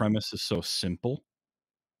when your Yeah. premise is so simple.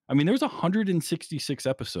 I mean, there's 166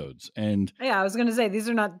 episodes, and Yeah, I was gonna say these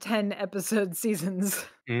are not 10 episode seasons.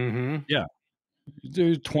 Mhm.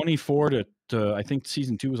 there's 24 to I think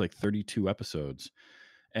season 2 was like 32 episodes.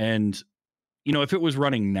 And you know, if it was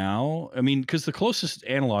running now, I mean, because the closest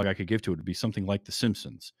analog I could give to it would be something like The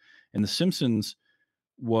Simpsons. And The Simpsons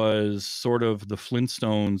was sort of the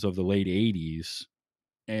Flintstones of the late 80s,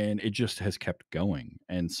 and it just has kept going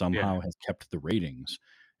and somehow has kept the ratings.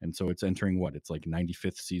 And so it's entering what? It's like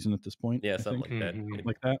 95th season at this point. Yeah, I something think, like that. Mhm. something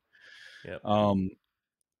like that. Yep.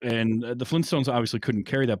 And the Flintstones obviously couldn't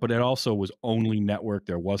carry that, but it also was only network.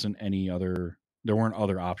 There weren't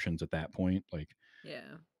other options at that point. Like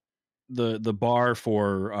Yeah. the bar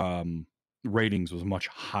for ratings was much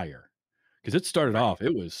higher because it started off,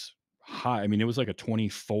 it was high. I mean, it was like a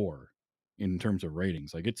 24 in terms of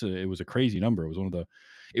ratings. Like it was a crazy number.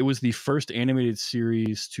 It was the first animated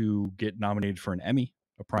series to get nominated for an Emmy,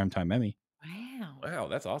 a primetime Emmy, Wow. Wow,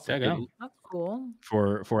 that's awesome. Check out. That's cool.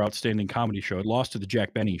 for outstanding comedy show. It lost to the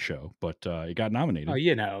Jack Benny Show, but it got nominated. Oh,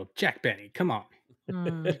 you know, Jack Benny. Come on.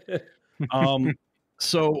 Mm.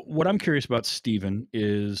 So what I'm curious about, Steven,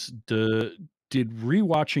 is did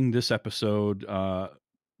rewatching this episode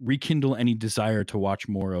rekindle any desire to watch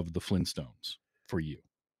more of the Flintstones for you?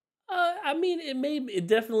 I mean, it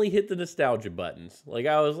definitely hit the nostalgia buttons. Like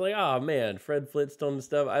I was like, oh man, Fred Flintstone and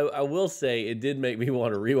stuff. I will say it did make me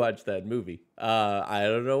want to rewatch that movie. I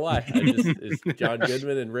don't know why. It's John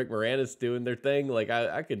Goodman and Rick Moranis doing their thing. Like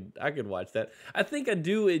I could watch that. I think I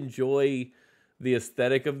do enjoy the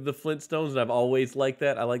aesthetic of the Flintstones, and I've always liked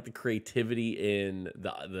that. I like the creativity in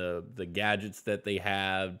the gadgets that they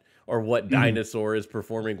have, or what dinosaur is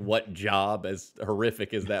performing what job, as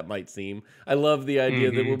horrific as that might seem. I love the idea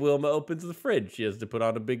that when Wilma opens the fridge, she has to put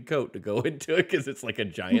on a big coat to go into it because it's like a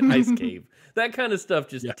giant ice cave. That kind of stuff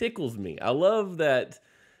just tickles me. I love that.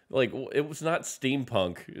 Like, it was not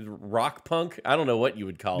steampunk, it was rock punk. I don't know what you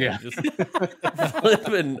would call it. Just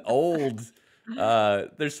flipping old.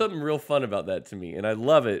 There's something real fun about that to me, and I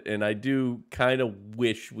love it. And I do kind of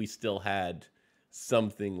wish we still had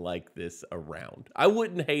something like this around. I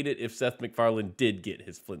wouldn't hate it if Seth MacFarlane did get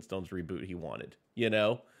his Flintstones reboot he wanted, you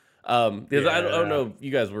know? Because I don't know if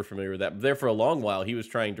you guys were familiar with that, but there for a long while, he was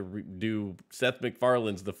trying to do Seth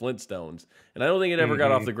MacFarlane's The Flintstones, and I don't think it ever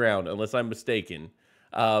got off the ground, unless I'm mistaken.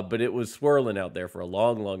 But it was swirling out there for a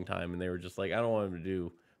long, long time, and they were just like, I don't want him to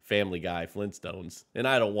do Family Guy Flintstones, and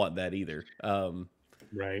I don't want that either.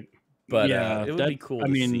 Right. But Yeah, it would be cool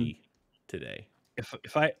to see today.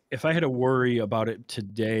 If I had to worry about it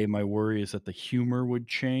today, my worry is that the humor would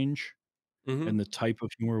change and the type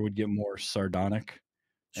of humor would get more sardonic.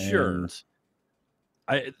 Sure. And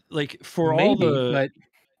I like for Maybe, all the but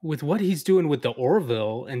with what he's doing with the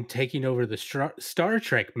Orville and taking over the Star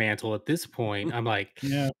Trek mantle at this point, I'm like,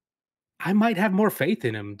 Yeah, I might have more faith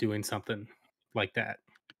in him doing something like that.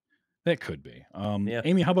 that could be. Yeah.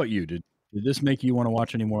 Amy, how about you? Did this make you want to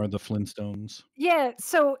watch any more of the Flintstones? Yeah,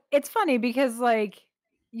 so it's funny because like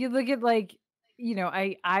you look at like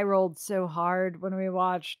I rolled so hard when we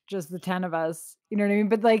watched just the 10 of us. You know what I mean?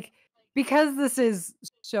 But like because this is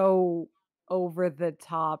so over the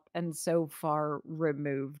top and so far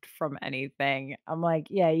removed from anything, I'm like,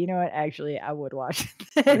 yeah, you know what? Actually, I would watch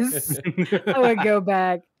this. I would go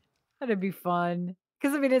back. That'd be fun.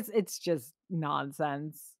 Because I mean it's just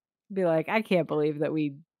nonsense. Be like, I can't believe that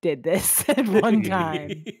we did this at one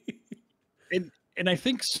time. And I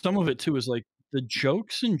think some of it too is like the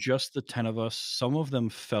jokes in just the 10 of us, some of them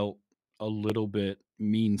felt a little bit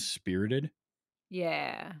mean spirited.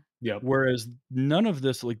 Yeah. Yep. Whereas none of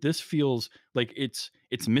this, like this feels like it's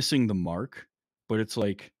missing the mark, but it's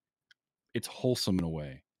like it's wholesome in a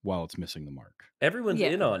way while it's missing the mark. Everyone's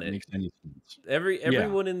in Yeah. on If it it. makes any sense.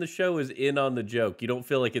 Everyone in the show is in on the joke. You don't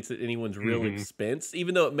feel like it's at anyone's real Mhm. expense,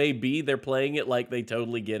 even though it may be they're playing it like they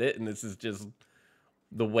totally get it, and this is just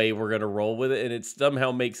the way we're gonna roll with it, and it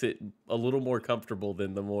somehow makes it a little more comfortable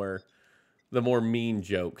than the more mean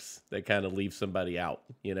jokes that kind of leave somebody out,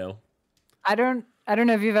 you know? I don't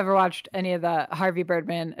know if you've ever watched any of the Harvey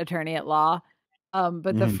Birdman Attorney at Law.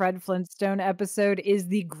 But the Mhm. Fred Flintstone episode is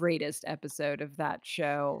the greatest episode of that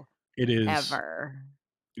show It is ever.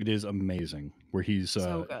 it is amazing where he's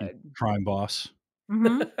So he's good. crime boss,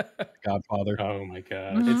 Mhm. Godfather, Oh my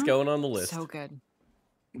gosh. It's Mhm. going on the list. So good.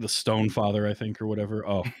 the Stone Father, I think, or whatever.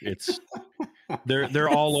 Oh, it's they're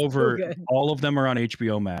all So over. good. All of them are on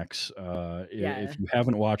HBO Max. Yeah. If you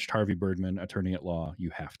haven't watched Harvey Birdman, Attorney at Law, you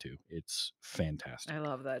have to. It's fantastic. I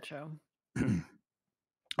love that show.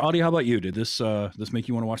 Audie, how about you? Did this make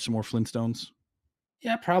you want to watch some more Flintstones?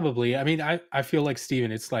 Yeah, probably. I mean, I feel like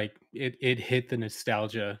Steven, it's like it hit the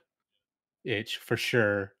nostalgia itch for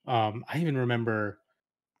sure. I even remember,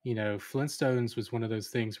 Flintstones was one of those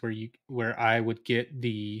things where I would get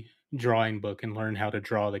the drawing book and learn how to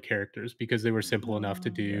draw the characters because they were simple enough to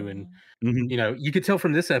do. And Mm-hmm. you could tell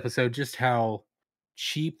from this episode just how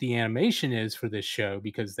cheap the animation is for this show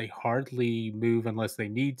because they hardly move unless they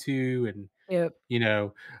need to. And Yep.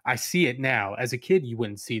 I see it now. As a kid, you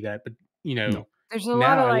wouldn't see that, but No. There's a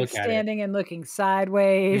lot now of I like look at it. standing and looking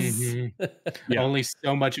sideways. Mhm. Yeah. Only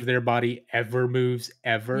so much of their body ever moves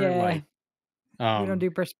ever. Yeah. Like, We don't um,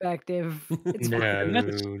 do perspective. It's fine. And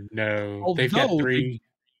that's no. They've got although they, 3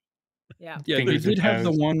 Yeah. they fingers and did have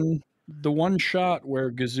toes. the one shot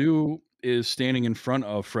where Gazoo is standing in front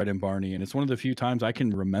of Fred and Barney, and it's one of the few times I can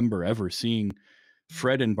remember ever seeing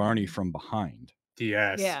Fred and Barney from behind.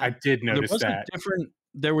 Yes, Yeah. I did There notice was that.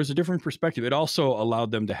 there was a different perspective. It also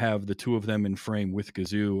allowed them to have the two of them in frame with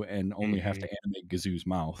Gazoo and only have to animate Gazoo's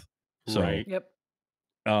mouth. So Right. Yep.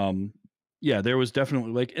 yeah, there was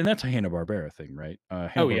definitely like, and that's a Hanna-Barbera thing, right? Oh, yeah.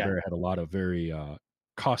 Hanna-Barbera had a lot of very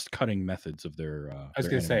cost-cutting methods of their I was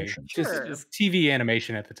their gonna say, animation. just Sure. TV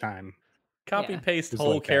animation at the time. Copy Yeah. paste Just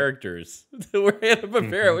whole like that. characters. We're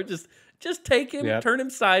Hanna-Barbera. Mhm. We're just take him, Yep. turn him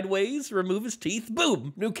sideways, remove his teeth,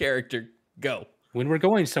 boom, new character, go. When we're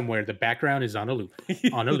going somewhere, the background is on a loop,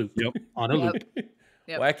 on a loop, Yep. on a Yep. loop.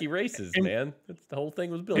 Yep. Wacky races, And- man. That's the whole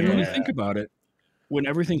thing was built And when on. you Yeah. think about it, when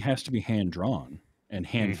everything has to be hand drawn and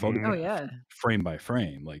hand Mhm. photographed, Oh yeah. frame by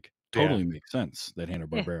frame, like Yeah. totally makes sense that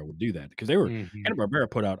Hanna-Barbera would do that because they were Mhm.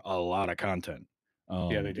 Hanna-Barbera put out a lot of content.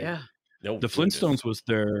 Yeah, they did. Yeah. No The goodness. Flintstones was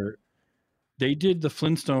they did the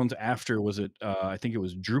Flintstones after, was it I think it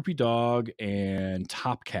was Droopy Dog and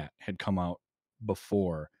Top Cat had come out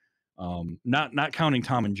before, not counting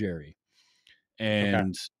Tom and Jerry,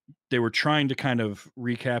 and they were trying to kind of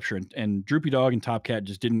recapture, and Droopy Dog and Top Cat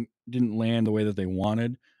just didn't land the way that they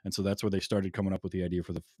wanted, and so that's where they started coming up with the idea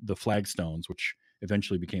for the Flagstones, which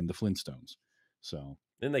eventually became the Flintstones. So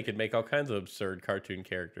Then they could make all kinds of absurd cartoon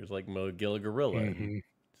characters like Mogilla Gorilla and Mhm.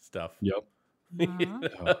 stuff. yep,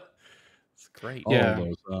 Uh-huh. It's great. all Yeah.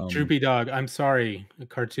 of those. Droopy Dog, I'm sorry, a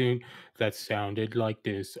cartoon that sounded like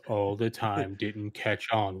this all the time didn't catch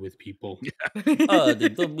on with people. Oh,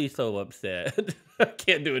 don't be so upset. I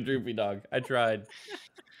can't do a droopy dog. I tried.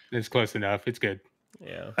 It's close enough. It's good.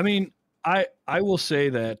 Yeah. I mean, I will say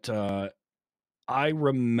that I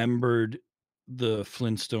remembered the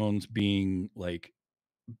Flintstones being like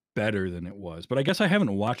better than it was, but I guess I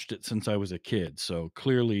haven't watched it since I was a kid. So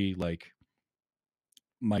clearly, like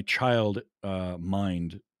my child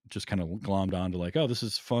mind just kind of glommed onto like, oh, this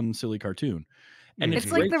is fun, silly cartoon, and It's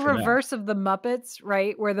it's like great the for that. reverse of the Muppets,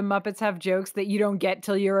 right? Where the Muppets have jokes that you don't get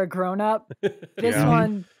till you're a grown up. This Yeah.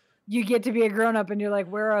 one, you get to be a grown up and you're like,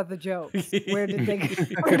 where are the jokes? Where did they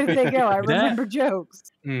go? I remember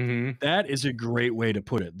jokes. That is a great way to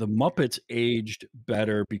put it. The Muppets aged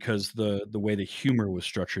better because the way the humor was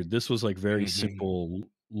structured. This was like very simple,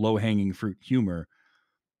 low-hanging fruit humor,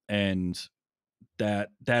 and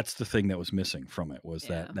that's the thing that was missing from it was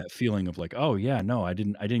that feeling of like, oh yeah, no, I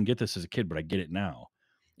didn't get this as a kid, but I get it now.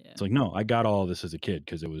 Yeah. It's like, no, I got all of this as a kid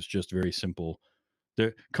because it was just very simple.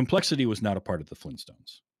 The complexity was not a part of the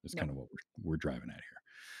Flintstones. That's kind of what we're driving at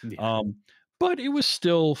here. Yeah. But it was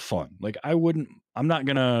still fun. Like I'm not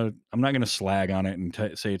gonna slag on it and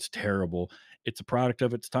say it's terrible. It's a product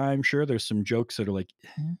of its time. Sure, there's some jokes that are like,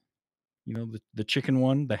 the chicken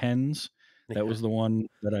one, the hens. That was the one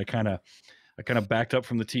that I kind of backed up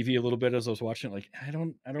from the TV a little bit as I was watching it. Like, I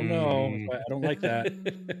don't know. I don't like that.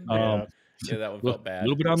 Yeah, that one felt bad. A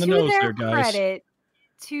little bit on the nose there, guys.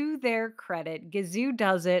 To their credit, Gazoo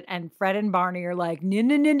does it, and Fred and Barney are like, no.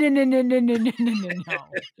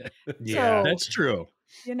 Yeah, that's true.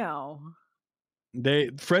 Fred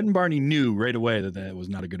and Barney knew right away that was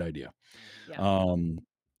not a good idea. Yeah.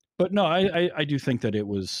 But no, I do think that it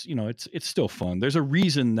was, it's still fun. There's a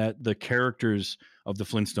reason that the characters of the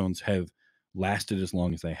Flintstones have lasted as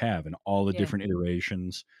long as they have, and all the different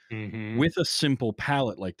iterations with a simple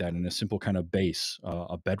palette like that and a simple kind of base,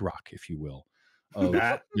 a bedrock, if you will, of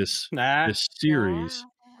this series.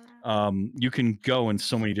 You can go in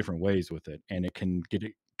so many different ways with it, and it can get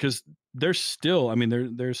it because there's still,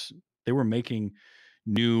 they were making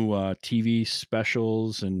new TV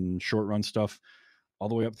specials and short run stuff all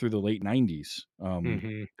the way up through the late 90s.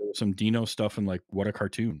 There was some Dino stuff and like What a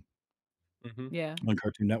Cartoon. On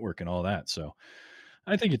Cartoon Network and all that. So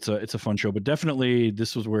I think it's a fun show, but definitely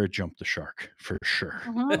this was where it jumped the shark for sure.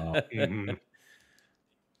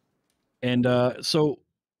 And so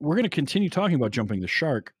we're going to continue talking about jumping the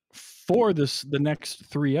shark for the next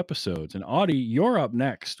 3 episodes. And Audie, you're up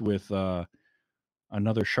next with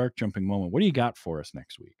another shark jumping moment. What do you got for us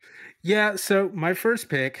next week? Yeah, so my first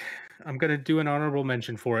pick, I'm going to do an honorable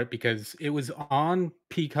mention for it because it was on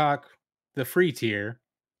Peacock, the free tier.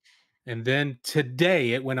 And then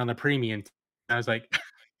today it went on the premium. I was like,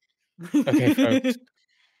 okay, folks,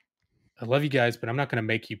 I love you guys, but I'm not going to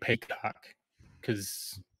make you pay Peacock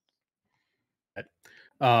because I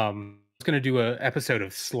was going to do an episode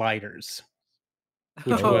of Sliders,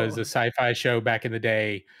 which was a sci-fi show back in the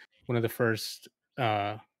day. One of the first,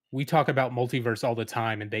 we talk about multiverse all the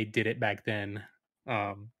time, and they did it back then.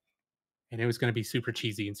 And it was going to be super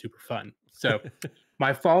cheesy and super fun. So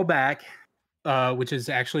my fallback, which is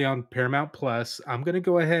actually on Paramount Plus, I'm going to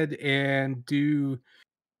go ahead and do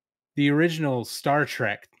the original Star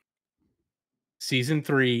Trek Season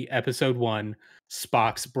 3, Episode 1,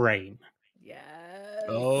 Spock's Brain. Yes.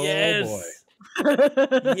 Oh, yes. boy.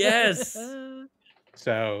 Yes.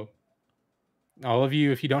 So all of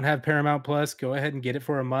you, if you don't have Paramount Plus, go ahead and get it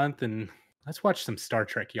for a month and let's watch some Star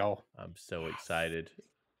Trek, y'all. I'm so excited.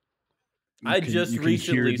 I just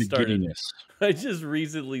recently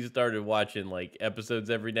started watching like episodes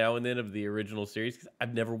every now and then of the original series because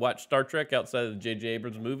I've never watched Star Trek outside of the J.J.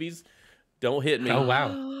 Abrams movies. Don't hit me. Oh,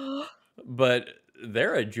 wow. But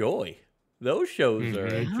they're a joy. Those shows are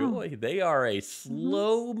a joy. They are a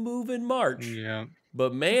slow moving march. Yeah.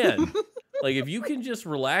 But man, like if you can just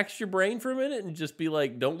relax your brain for a minute and just be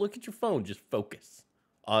like, don't look at your phone, just focus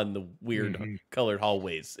on the weird colored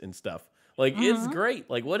hallways and stuff. Like it's great.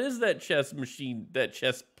 Like what is that chess machine, that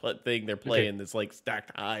chess thing they're playing that's like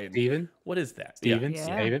stacked high? And Steven? What is that? Steven,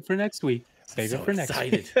 save it for next week. Save it for next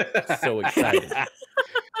week. So excited. Let's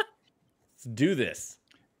do this.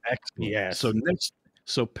 Excellent. Yes.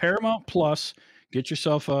 So Paramount Plus, get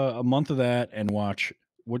yourself a month of that and watch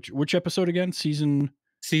which episode again? Season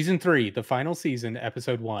 3, the final season,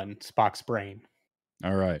 Episode 1, Spock's Brain.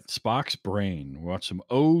 All right, Spock's Brain. We'll watch some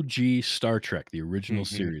OG Star Trek, the original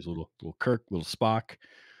series. Little Kirk, little Spock.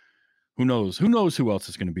 Who knows? Who knows who else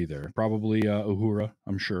is going to be there? Probably Uhura,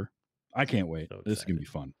 I'm sure. I can't wait. So this is going to be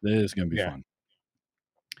fun. This is going to be fun.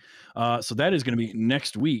 So that is going to be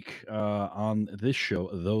next week on this show.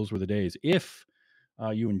 Those were the days. If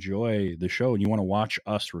you enjoy the show and you want to watch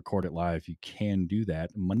us record it live, you can do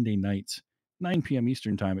that Monday nights, 9 p.m.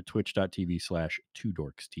 Eastern time at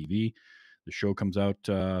twitch.tv/2dorkstv. The show comes out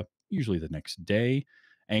usually the next day.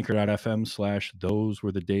 Anchor.fm/Those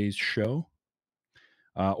Were the Days show.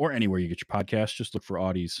 Or anywhere you get your podcast. Just look for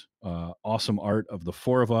Audie's awesome art of the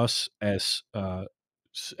 4 of us as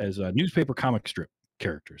newspaper comic strip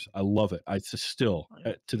characters. I love it. I still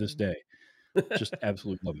to this day just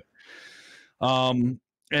absolutely love it.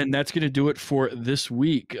 And that's going to do it for this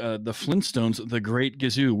week. The Flintstones, The Great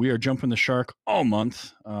Gazoo. We are jumping the shark all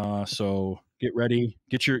month. So get ready.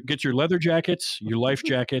 Get your leather jackets, your life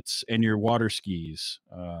jackets, and your water skis,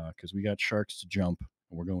 because we got sharks to jump,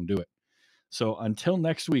 and we're going to do it. So until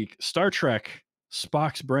next week, Star Trek,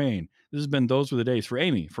 Spock's Brain. This has been Those Were the Days for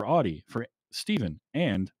Amy, for Audie, for Steven,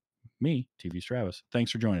 and me, TV Travis.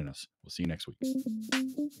 Thanks for joining us. We'll see you next week.